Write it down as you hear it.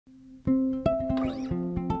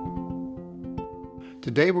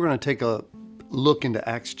Today we're going to take a look into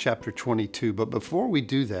Acts chapter 22, but before we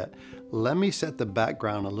do that, let me set the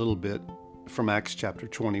background a little bit from Acts chapter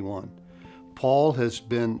 21. Paul has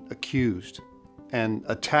been accused and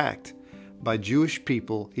attacked by Jewish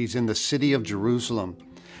people. He's in the city of Jerusalem,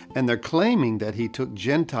 and they're claiming that he took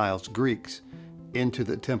Gentiles, Greeks, into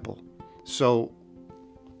the temple. So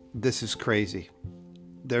this is crazy.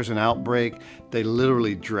 There's an outbreak. They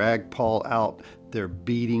literally drag Paul out. They're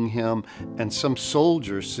beating him, and some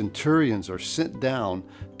soldiers, centurions, are sent down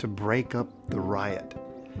to break up the riot.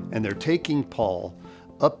 And they're taking Paul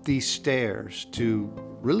up these stairs to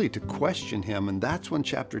question him, and that's when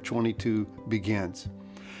chapter 22 begins.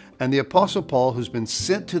 And the Apostle Paul, who's been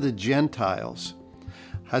sent to the Gentiles,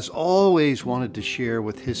 has always wanted to share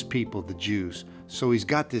with his people, the Jews. So he's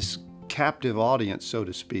got this captive audience, so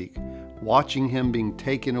to speak, watching him being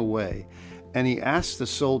taken away. And he asks the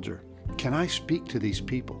soldier, "Can I speak to these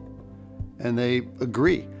people?" And they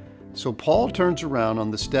agree. So Paul turns around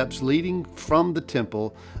on the steps leading from the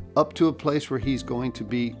temple up to a place where he's going to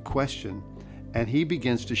be questioned, and he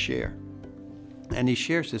begins to share. And he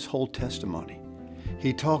shares his whole testimony.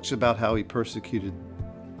 He talks about how he persecuted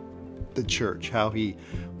the church, how he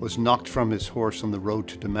was knocked from his horse on the road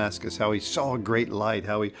to Damascus, how he saw a great light,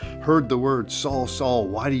 how he heard the word, "Saul, Saul,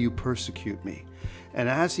 why do you persecute me?" And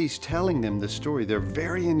as he's telling them the story, they're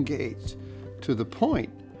very engaged, to the point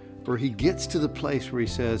where he gets to the place where he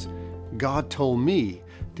says, "God told me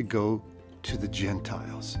to go to the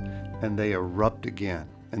Gentiles." And they erupt again.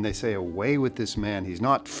 And they say, "Away with this man. He's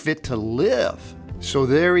not fit to live." So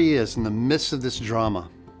there he is in the midst of this drama.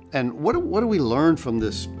 And what do we learn from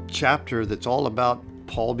this chapter that's all about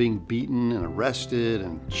Paul being beaten and arrested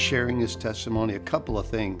and sharing his testimony? A couple of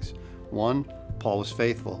things. One, Paul was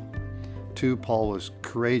faithful. Two, Paul was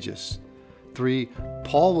courageous. Three,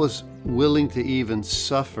 Paul was willing to even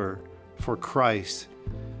suffer for Christ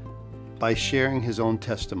by sharing his own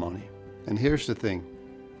testimony. And here's the thing.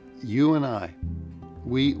 You and I,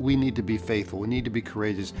 we need to be faithful. We need to be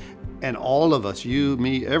courageous. And all of us, you,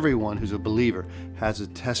 me, everyone who's a believer has a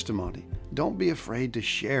testimony. Don't be afraid to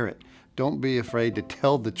share it. Don't be afraid to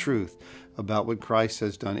tell the truth about what Christ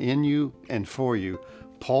has done in you and for you.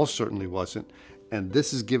 Paul certainly wasn't. And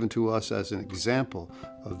this is given to us as an example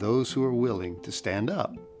of those who are willing to stand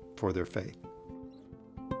up for their faith.